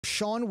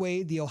Shaun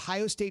Wade, the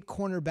Ohio State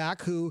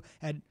cornerback, who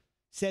had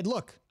said,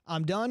 look,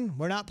 I'm done.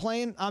 We're not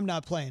playing. I'm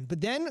not playing.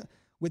 But then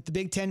with the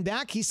Big Ten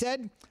back, he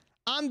said,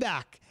 I'm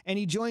back. And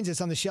he joins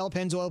us on the Shell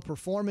Pennzoil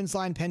Performance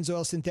line.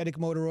 Pennzoil synthetic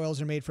motor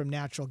oils are made from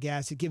natural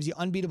gas. It gives you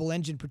unbeatable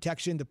engine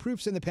protection. The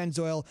proof's in the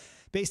Pennzoil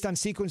based on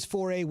Sequence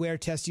 4A wear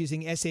test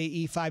using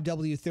SAE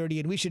 5W30.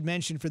 And we should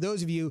mention, for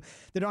those of you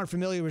that aren't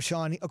familiar with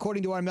Shaun,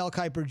 according to our Mel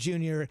Kiper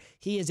Jr.,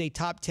 he is a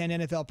top 10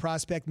 NFL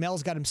prospect.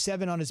 Mel's got him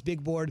 7 on his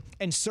big board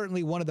and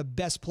certainly one of the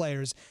best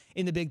players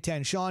in the Big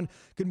Ten. Shaun,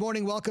 good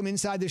morning. Welcome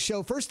inside the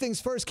show. First things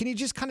first, can you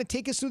just kind of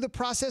take us through the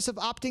process of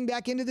opting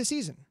back into the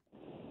season?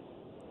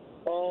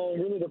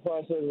 Really, the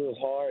process was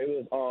hard.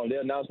 It was they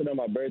announced it on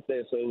my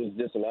birthday, so it was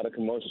just a lot of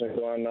commotion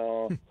going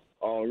on.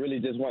 Really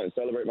just wanted to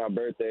celebrate my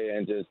birthday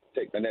and just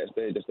take the next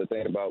day just to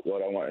think about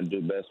what I want to do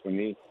best for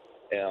me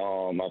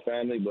and my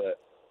family. But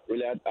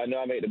really, I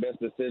know I made the best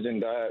decision.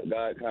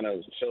 God kind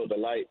of showed the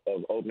light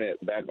of opening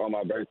it back on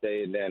my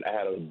birthday, and then I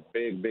had a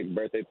big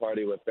birthday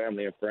party with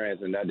family and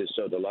friends, and that just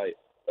showed the light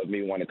of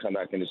me wanting to come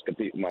back and just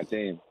compete with my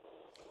team.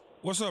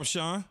 What's up,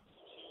 Shaun?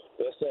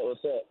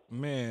 What's up?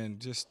 Man,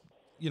 just,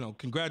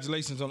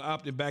 congratulations on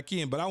opting back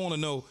in. But I want to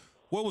know,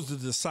 what was the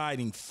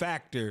deciding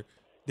factor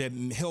that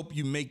helped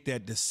you make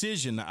that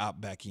decision to opt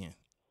back in?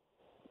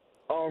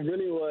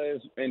 Really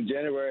was in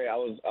January.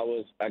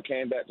 I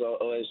came back to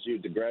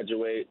OSU to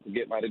graduate, to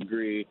get my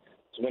degree,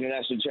 to win a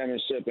national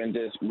championship, and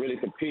just really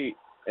compete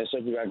and show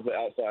people I can play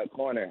outside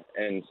corner.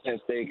 And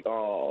since they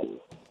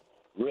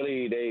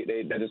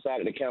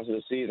decided to cancel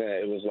the season,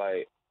 it was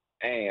like,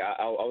 dang,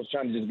 I was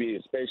trying to just be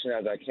as patient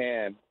as I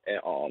can, and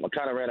I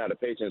kind of ran out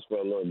of patience for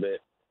a little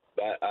bit.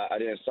 But I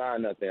didn't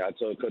sign nothing. I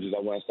told coaches I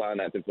wouldn't sign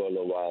nothing for a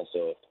little while,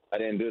 so I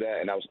didn't do that,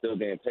 and I was still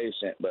being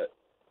patient. But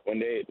when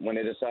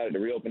they decided to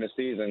reopen the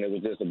season, it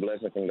was just a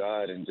blessing from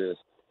God, and just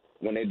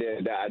when they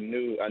did that, I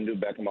knew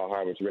back in my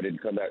heart I was ready to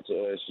come back to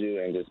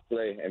OSU and just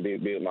play and be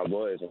with my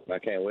boys, and I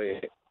can't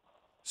wait.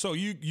 So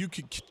you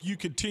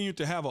continued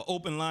to have an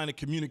open line of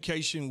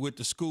communication with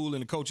the school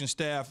and the coaching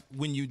staff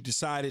when you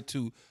decided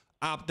to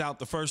opt out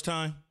the first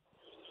time?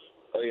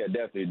 Oh, yeah,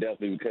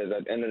 definitely, because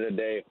at the end of the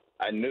day,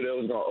 I knew they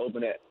was going to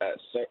open it at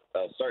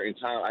a certain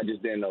time. I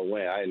just didn't know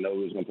when. I didn't know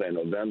we was going to play in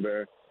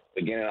November,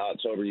 beginning of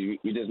October. You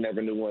just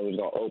never knew when it was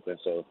going to open.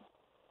 So,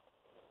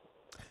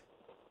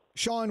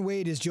 Shaun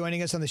Wade is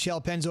joining us on the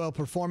Shell Pennzoil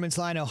Performance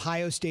line,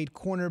 Ohio State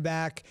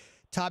cornerback,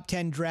 top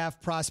 10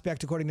 draft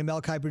prospect, according to Mel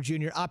Kiper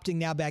Jr., opting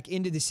now back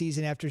into the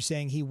season after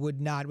saying he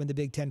would not when the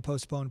Big Ten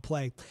postponed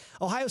play.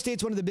 Ohio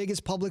State's one of the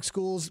biggest public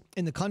schools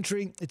in the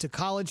country. It's a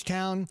college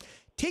town.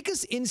 Take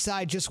us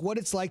inside just what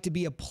it's like to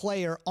be a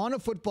player on a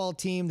football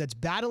team that's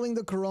battling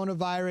the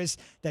coronavirus,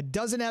 that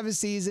doesn't have a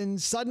season,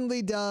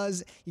 suddenly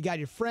does. You got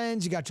your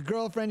friends, you got your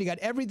girlfriend, you got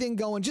everything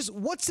going. Just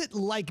what's it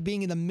like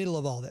being in the middle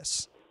of all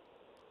this?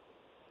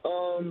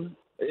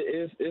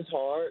 It's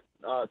hard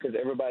because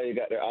everybody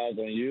got their eyes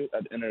on you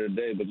at the end of the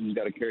day, but you just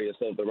got to carry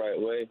yourself the right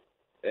way.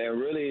 And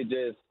really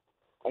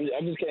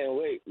I just can't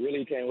wait,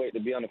 really can't wait to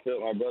be on the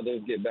field with my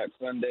brothers, get back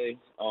Sunday,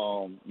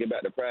 get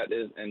back to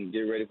practice, and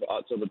get ready for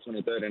October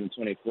 23rd and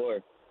the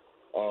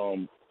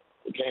 24th.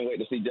 We can't wait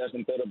to see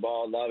Justin throw the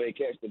ball, Lave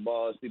catch the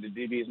ball, see the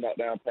DBs knock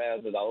down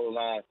passes, our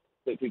O-line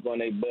put people on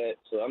their butt.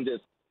 So I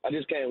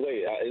just can't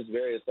wait. It's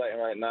very exciting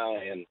right now,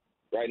 and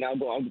right now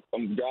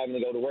I'm driving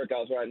to go to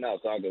workouts right now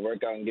so I can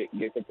work out and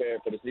get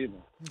prepared for the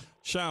season.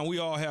 Shaun, we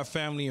all have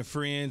family and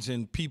friends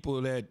and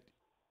people that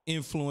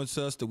influence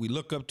us, that we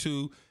look up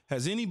to.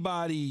 Has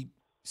anybody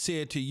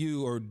said to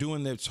you, or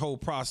during this whole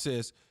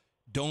process,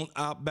 don't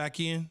opt back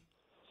in?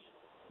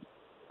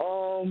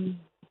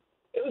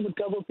 It was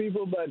a couple of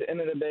people, but at the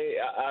end of the day,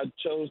 I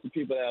chose the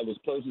people that was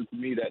closest to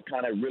me that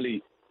kind of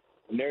really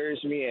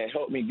nourished me and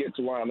helped me get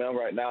to where I'm at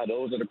right now.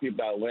 Those are the people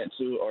that I went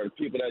to, or the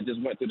people that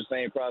just went through the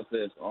same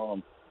process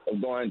of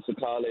going to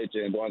college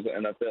and going to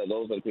the NFL.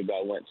 Those are the people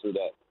I went to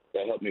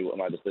that helped me with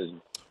my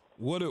decision.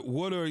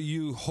 What are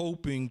you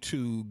hoping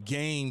to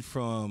gain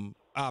from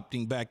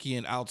opting back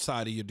in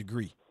outside of your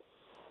degree?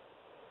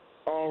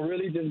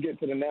 Really just get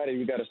to the Natty.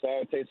 We got a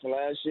sour taste from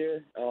last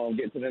year.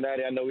 Get to the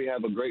Natty. I know we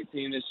have a great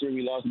team this year.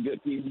 We lost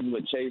good pieces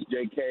with Chase,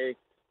 J.K.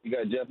 You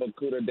got Jeff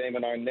Okuda,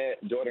 Damon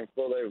Arnett, Jordan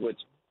Fuller, which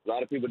a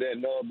lot of people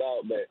didn't know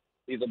about, but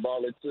he's a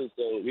baller too.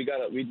 So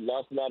we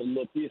lost a lot of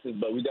little pieces,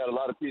 but we got a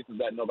lot of pieces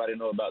that nobody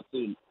know about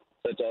too,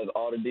 such as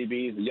all the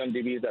DBs, the young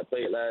DBs that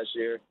played last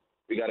year.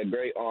 We got a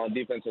great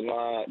defensive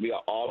line. We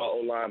got all our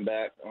O-line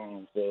back.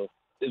 So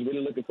just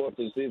really looking forward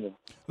to the season.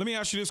 Let me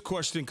ask you this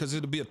question, because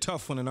it'll be a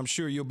tough one, and I'm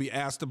sure you'll be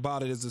asked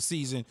about it as the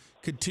season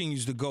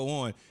continues to go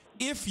on.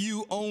 If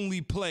you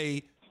only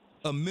play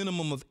a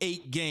minimum of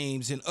 8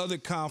 games and other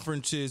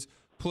conferences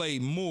play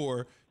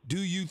more, do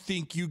you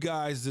think you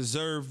guys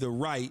deserve the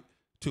right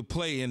to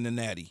play in the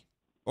Natty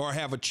or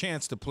have a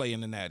chance to play in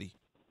the Natty?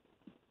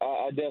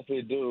 I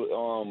definitely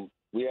do.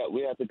 We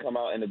have to come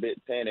out in the Big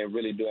Ten and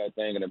really do our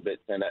thing in the Big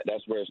Ten.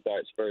 That's where it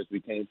starts first. We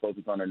can't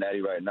focus on the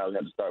Natty right now. We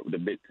have to start with the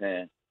Big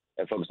Ten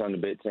and focus on the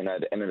Big Ten.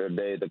 At the end of the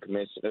day, the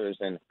commissioners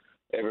and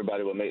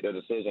everybody will make their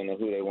decision on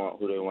who they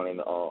want in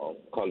the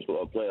college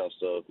football playoffs.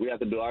 So we have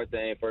to do our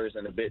thing first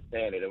in the Big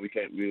Ten, and then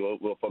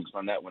we'll focus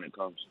on that when it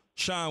comes.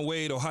 Shaun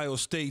Wade, Ohio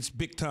State's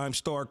big-time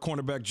star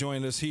cornerback,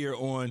 joining us here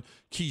on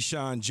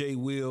Keyshawn, J.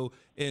 Will,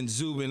 and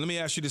Zubin. Let me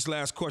ask you this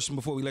last question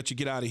before we let you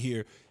get out of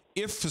here.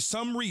 If for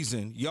some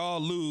reason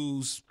y'all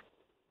lose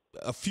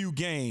a few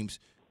games,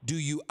 do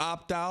you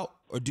opt out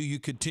or do you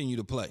continue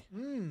to play?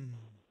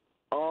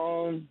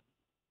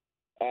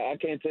 I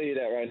can't tell you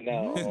that right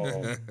now.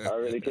 I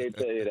really can't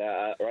tell you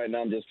that. Right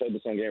now, I'm just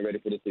focused on getting ready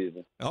for the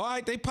season. All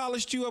right, they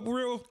polished you up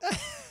real.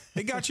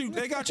 They got you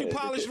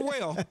polished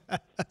well.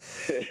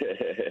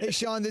 Hey,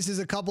 Shaun, this is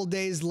a couple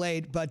days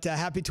late, but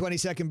happy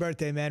 22nd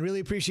birthday, man. Really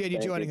appreciate you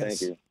joining us.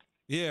 Thank you.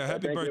 Yeah,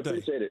 happy birthday.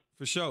 Appreciate it.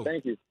 For sure.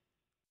 Thank you.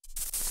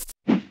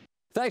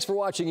 Thanks for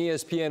watching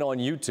ESPN on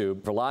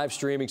YouTube. For live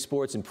streaming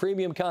sports and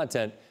premium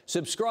content,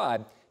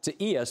 subscribe to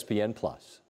ESPN+.